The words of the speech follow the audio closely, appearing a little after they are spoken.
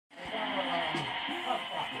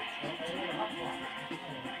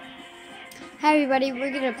Hi everybody,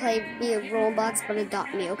 we're gonna be a Roblox, but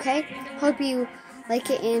adopt me, okay? Hope you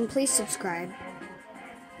like it and please subscribe.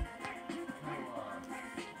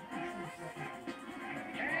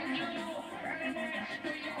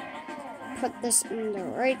 Put this in the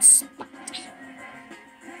right spot.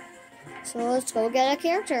 So let's go get a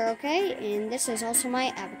character, okay? And this is also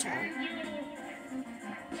my avatar.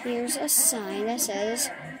 Here's a sign that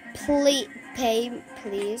says, pay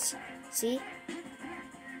please. See?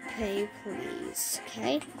 Pay please,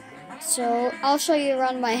 okay? So I'll show you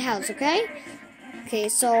around my house, okay? Okay,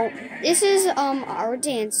 so this is our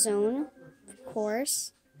dance zone, of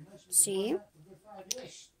course. See?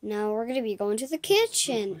 Now we're gonna be going to the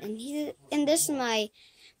kitchen, and this is my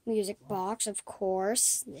music box, of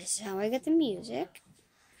course. This is how I get the music.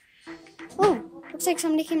 Oh, looks like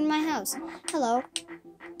somebody came to my house. Hello.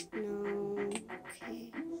 No.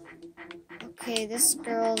 Okay. Okay, this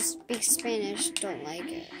girl speaks Spanish. Don't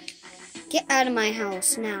like it. Get out of my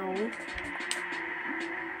house now.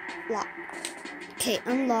 Lock. Okay,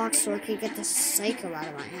 unlock so I can get the psycho out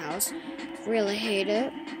of my house. Really hate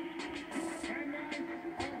it.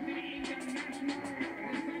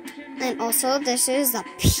 And also, this is the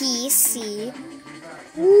PC.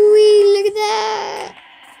 Wee, look at that.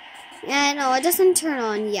 Yeah, no, it doesn't turn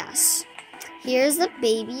on. Yes. Here's the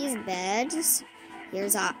baby's beds.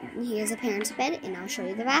 Here's a parent's bed, and I'll show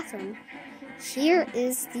you the bathroom. Here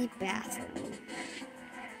is the bathroom.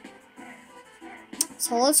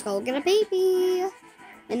 So let's go get a baby.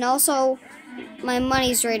 And also, my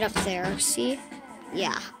money's right up there. See?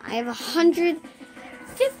 Yeah, I have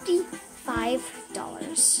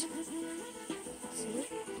 $155.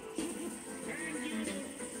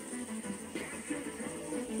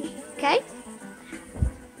 Okay?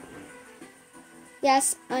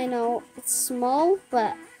 Yes, I know it's small,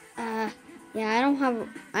 but yeah, I don't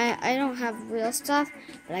have real stuff,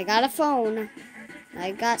 but I got a phone.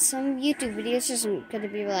 I got some YouTube videos. This is gonna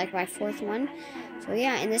be like my 4th one. So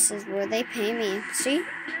yeah, and this is where they pay me. See?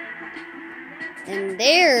 And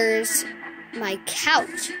there's my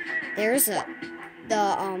couch. There's oh,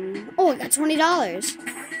 I got $20.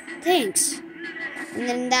 Thanks. And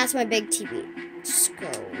then that's my big TV. Let's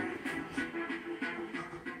go.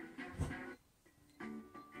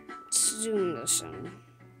 Zoom this in.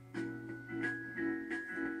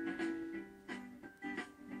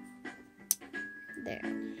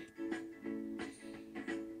 There.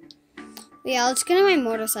 Yeah, let's get on my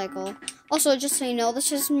motorcycle. Also, just so you know,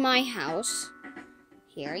 this is my house.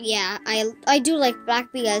 Here, yeah, I do like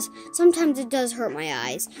black because sometimes it does hurt my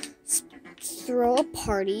eyes. Let's throw a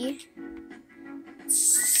party.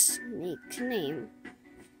 Make a name.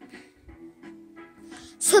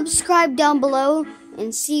 Subscribe down below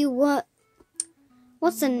and see what's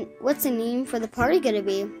the name for the party gonna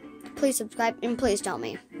be. Please subscribe and please tell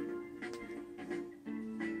me.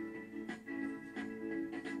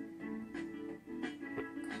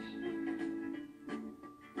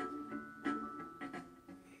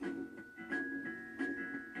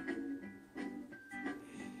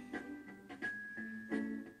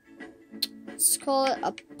 Let's call it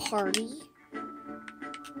a party.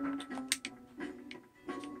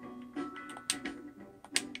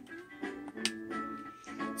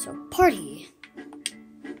 So, party.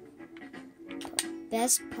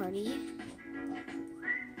 Best party.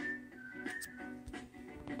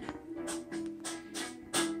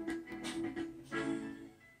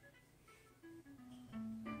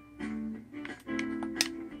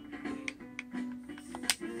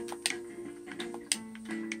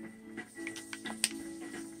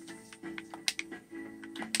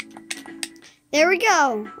 There we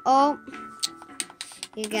go. Oh,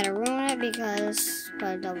 you gotta ruin it because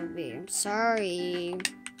by double B. I'm sorry.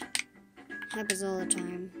 Happens all the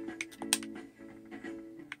time.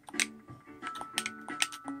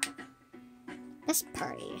 Best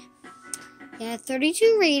party. Yeah,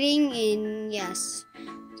 32 rating and yes,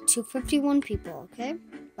 251 people. Okay,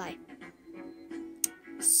 bye.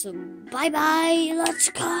 So bye bye. Let's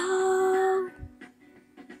go.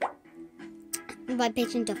 Invite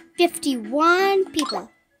patient to 51 people.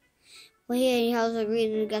 Well, hey, how's the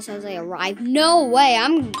greeting? Guess as I arrive. No way.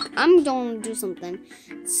 I'm going to do something.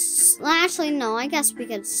 Actually, no. I guess we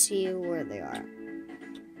could see where they are.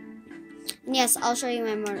 And yes, I'll show you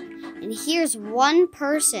my motor. And here's one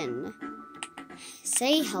person.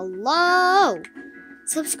 Say hello.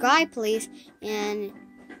 Subscribe, please. And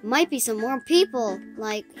might be some more people.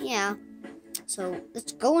 Like, yeah. So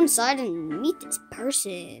let's go inside and meet this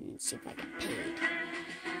person. See if I get paid.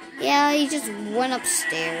 Yeah, he just went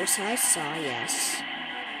upstairs. I saw. Yes.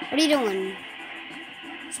 What are you doing?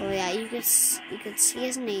 So yeah, you could see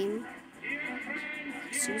his name.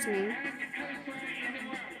 See his name.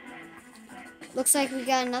 Looks like we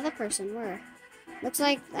got another person. Where? Looks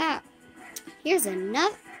like that. Here's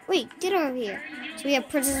another. Wait, get over here. So we have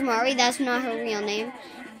Princess Mari. That's not her real name.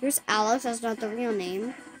 Here's Alex. That's not the real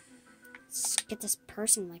name. Let's get this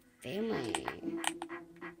person like family.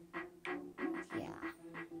 Yeah.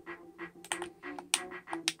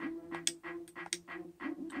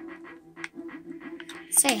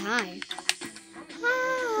 Say hi. Hi.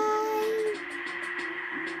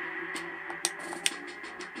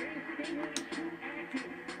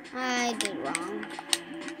 I did wrong.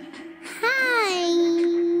 Hi.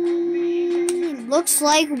 Looks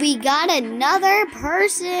like we got another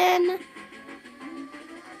person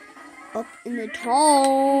up in the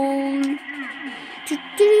town.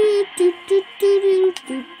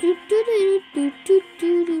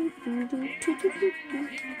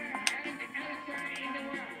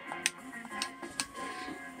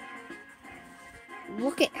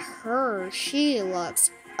 Look at her. She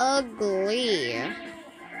looks ugly.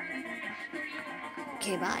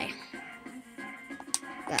 Okay, bye.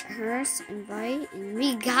 Got hers, invite, and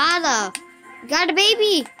we got a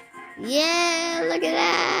baby. Yeah, look at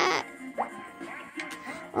that.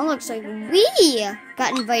 Oh, looks like we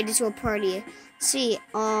got invited to a party. See,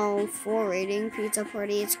 4 rating pizza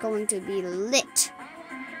party. It's going to be lit.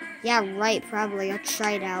 Yeah, right, probably. I'll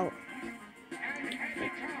try it out.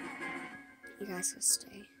 You guys will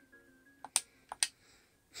stay.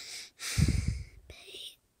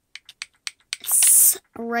 It's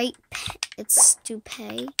right. It's to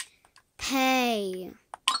pay. Pay.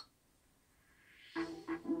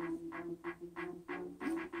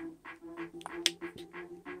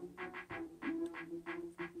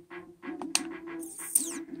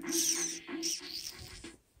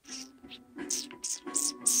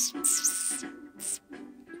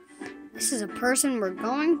 This is a person we're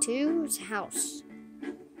going to his house.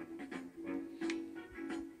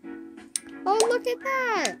 Oh, look at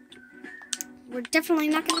that. We're definitely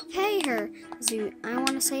not going to pay her. I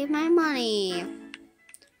want to save my money.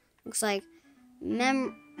 Looks like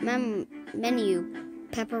menu.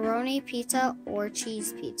 Pepperoni pizza or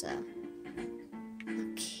cheese pizza.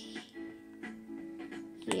 Okay.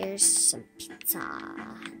 Here's some pizza.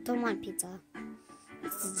 Don't want pizza.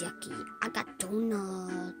 This is yucky. I got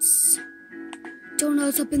donuts.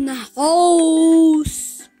 Donuts up in the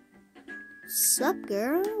house. Sup,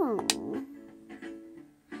 girl?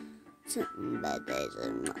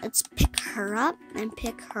 Let's pick her up and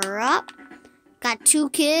pick her up. Got 2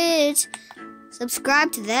 kids.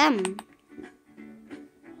 Subscribe to them.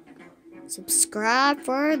 Subscribe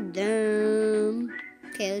for them.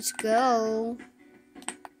 Okay, let's go.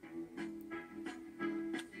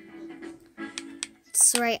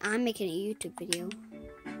 That's right, I'm making a YouTube video.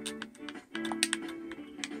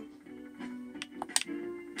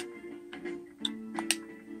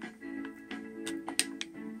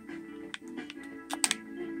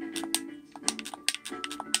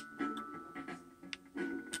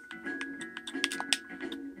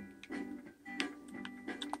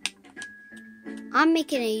 I'm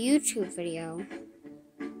making a YouTube video.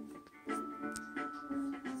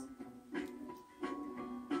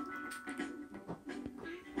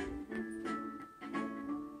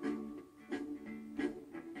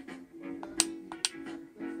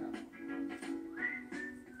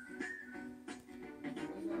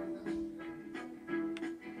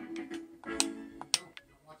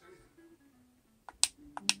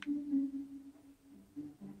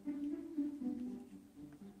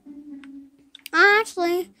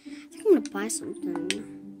 Actually, I think I'm gonna buy something. Here,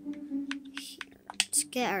 let's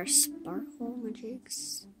get our sparkle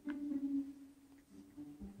magics.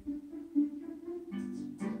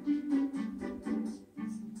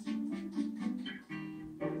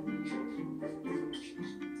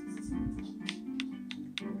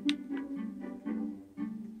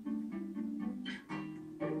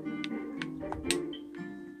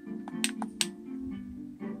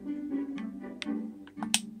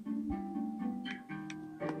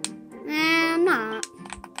 I'm not.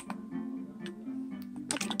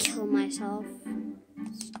 I could kill myself.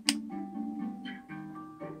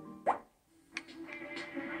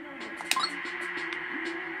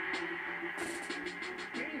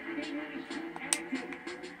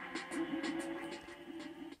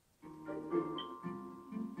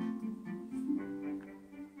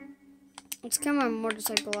 Let's get my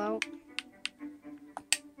motorcycle out.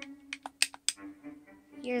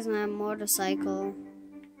 Here's my motorcycle.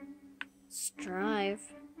 Let's drive.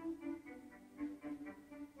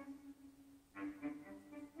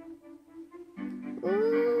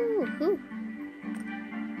 Ooh.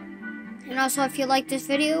 And also, if you like this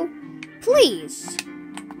video, please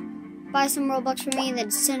buy some Robux for me and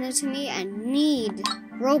then send it to me. I need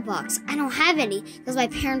Robux. I don't have any because my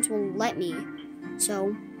parents won't let me.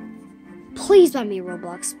 So please buy me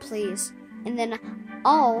Robux, please. And then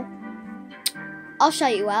I'll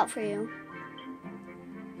shout you out for you.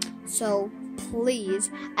 So please,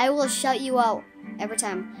 I will shout you out every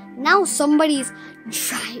time. Now somebody's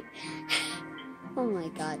trying. Oh my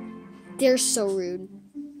god. They're so rude.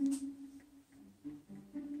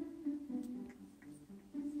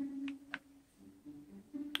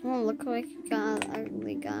 Oh, look like an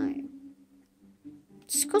ugly guy.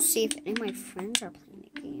 Just go see if any of my friends are playing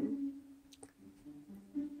the game.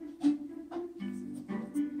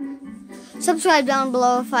 Subscribe down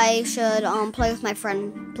below if I should play with my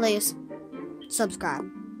friend. Please subscribe.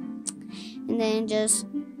 And then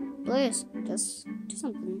please, just do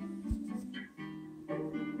something.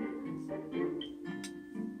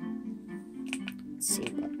 Let's see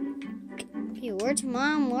what. Hey, where'd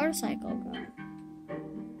my motorcycle go?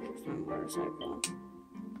 Here's my motorcycle.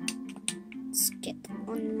 Let's get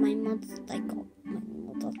on my motorcycle. My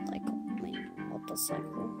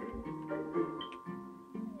motorcycle.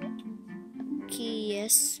 Okay,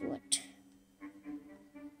 yes, what?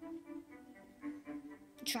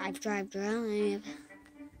 Drive.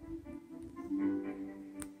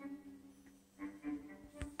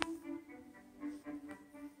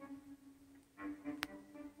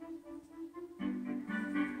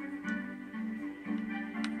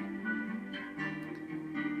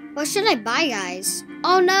 What should I buy, guys?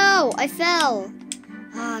 Oh no, I fell.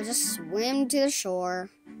 Just swim to the shore.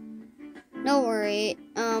 Don't worry,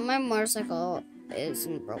 my motorcycle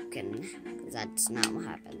isn't broken. That's not what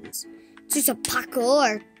happens. It's just a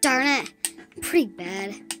parkour, darn it. Pretty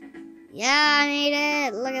bad. Yeah, I made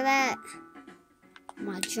it. Look at that. I'm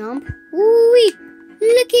gonna jump. Woo-wee!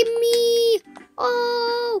 Look at me!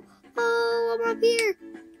 Oh, I'm up here.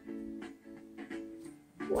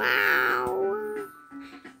 Wow.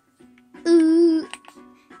 Ooh.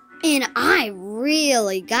 And I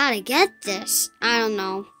really gotta get this. I don't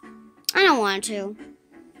know. I don't want to.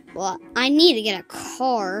 Well, I need to get a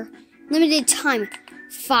car. Limited time.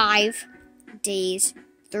 5 days.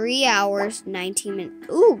 3 hours. 19 minutes.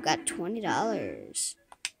 Ooh, got $20.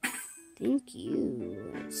 Thank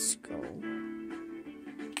you. Let's go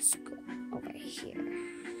over here.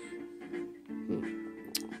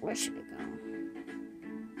 Where should I go?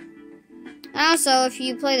 Also, if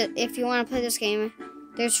you want to play this game,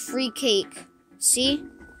 there's free cake. See?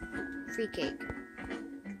 Free cake.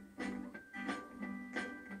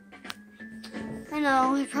 I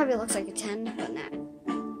know, it probably looks like a 10, but not.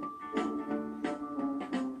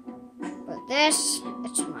 But this,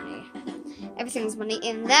 it's money. Everything's money.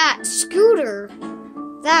 And that scooter,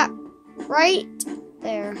 that right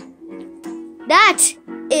there, that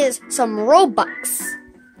is some Robux.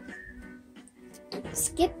 Let's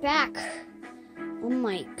get back on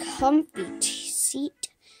my comfy seat.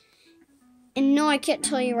 And no, I can't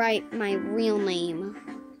tell you my real name.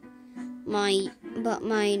 But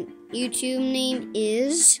my YouTube name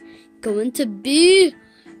is going to be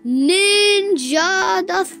Ninja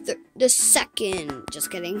the Second.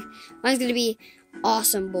 Just kidding. Mine's gonna be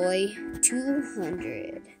Awesome Boy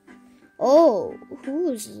 200. Oh,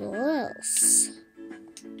 who's this?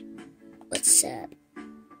 What's up?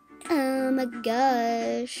 Oh my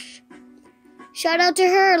gosh. Shout out to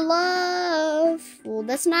her, love. Well,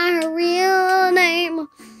 that's not her real name.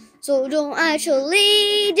 So don't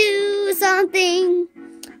actually do something.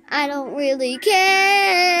 I don't really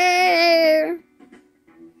care.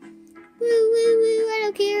 Woo, woo, woo. I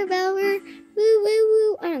don't care about her. Woo, woo,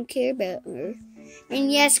 woo. I don't care about her.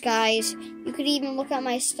 And yes, guys, you could even look at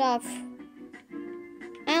my stuff.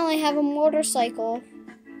 I only have a motorcycle.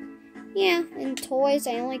 Yeah, and toys,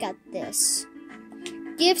 I only got this.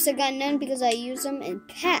 Gifts, I got none because I use them. And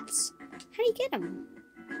pets. How do you get them?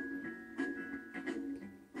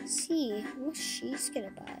 Let's see, what she's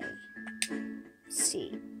gonna buy. Let's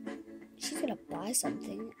see. She's gonna buy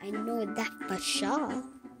something. I know that for sure.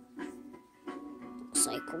 Looks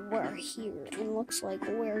like we're here. And looks like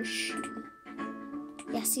where's she?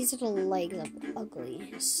 Yes, these are the legs of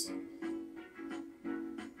uglies.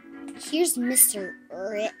 Here's Mr.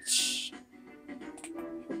 Rich.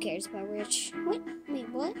 Who cares about Rich? What? Wait,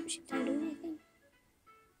 what? She didn't do anything?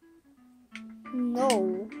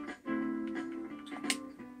 No.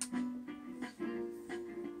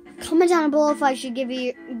 Comment down below if I should give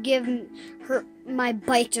her my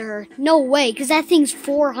bike to her. No way, because that thing's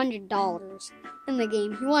 $400 in the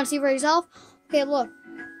game. You want to see for yourself? Okay, look.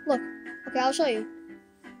 Okay, I'll show you.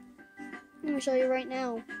 Let me show you right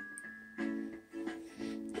now.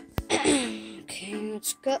 Okay,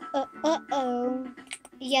 let's go.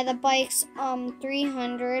 Yeah, the bike's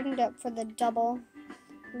 300 for the double.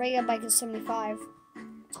 Regular bike is 75.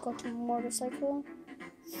 Let's go to motorcycle.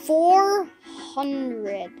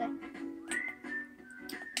 400.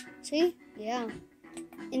 See? Yeah.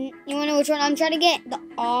 And you wanna know which one I'm trying to get? The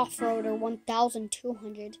off-roader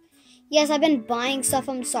 1,200. Yes, I've been buying stuff.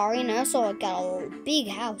 I'm sorry, and I also got a big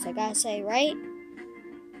house, I gotta say, right?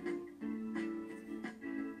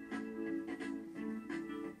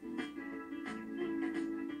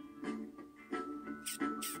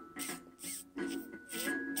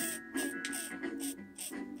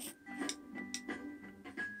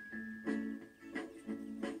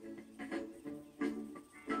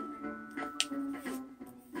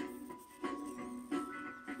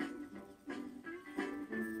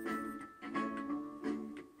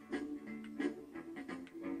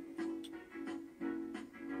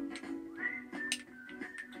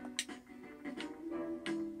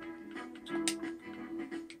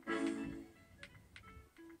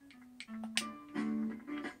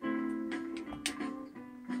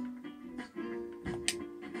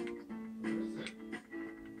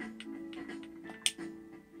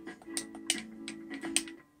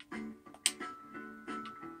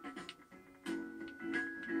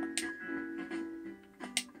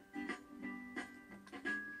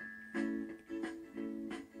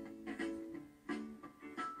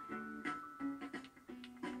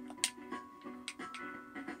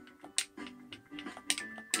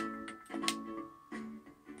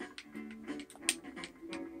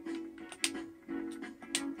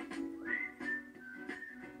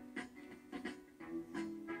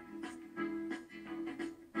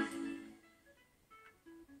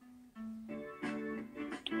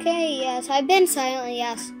 Okay, yes, I've been silent,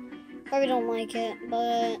 yes. Probably don't like it,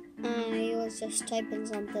 but I was just typing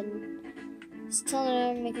something. Just telling her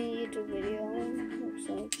I'm making a YouTube video. Looks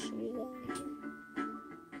like she's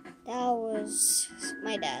that was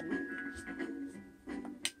my dad.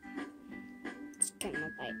 Let's get my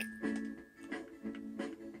bike.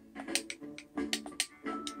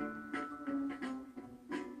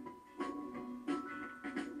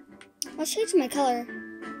 Let's change my color.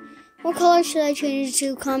 What color should I change it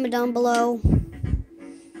to? Comment down below.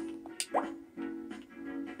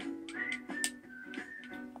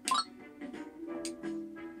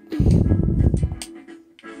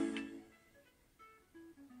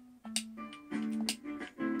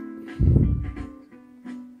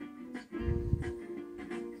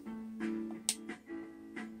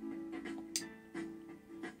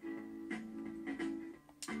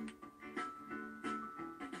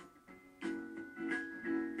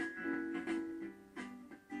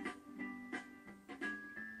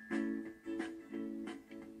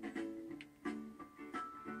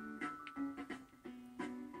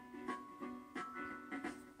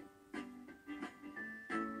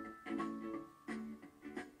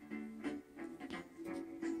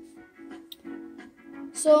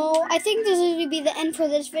 So, I think this is going to be the end for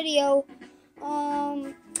this video.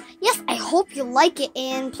 Yes, I hope you like it,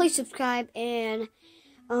 and please subscribe, and,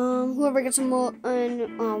 whoever gets some more,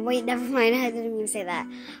 wait, never mind, I didn't even say that.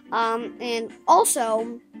 And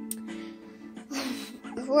also,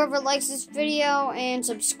 whoever likes this video and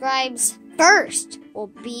subscribes first will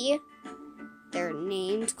be their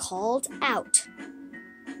names called out.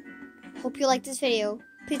 Hope you like this video.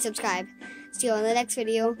 Please subscribe. See you on the next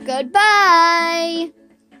video. Goodbye!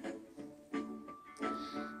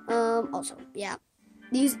 Also, yeah.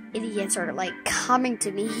 These idiots are like coming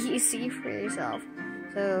to me. You see for yourself.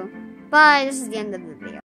 So, bye. This is the end of the video.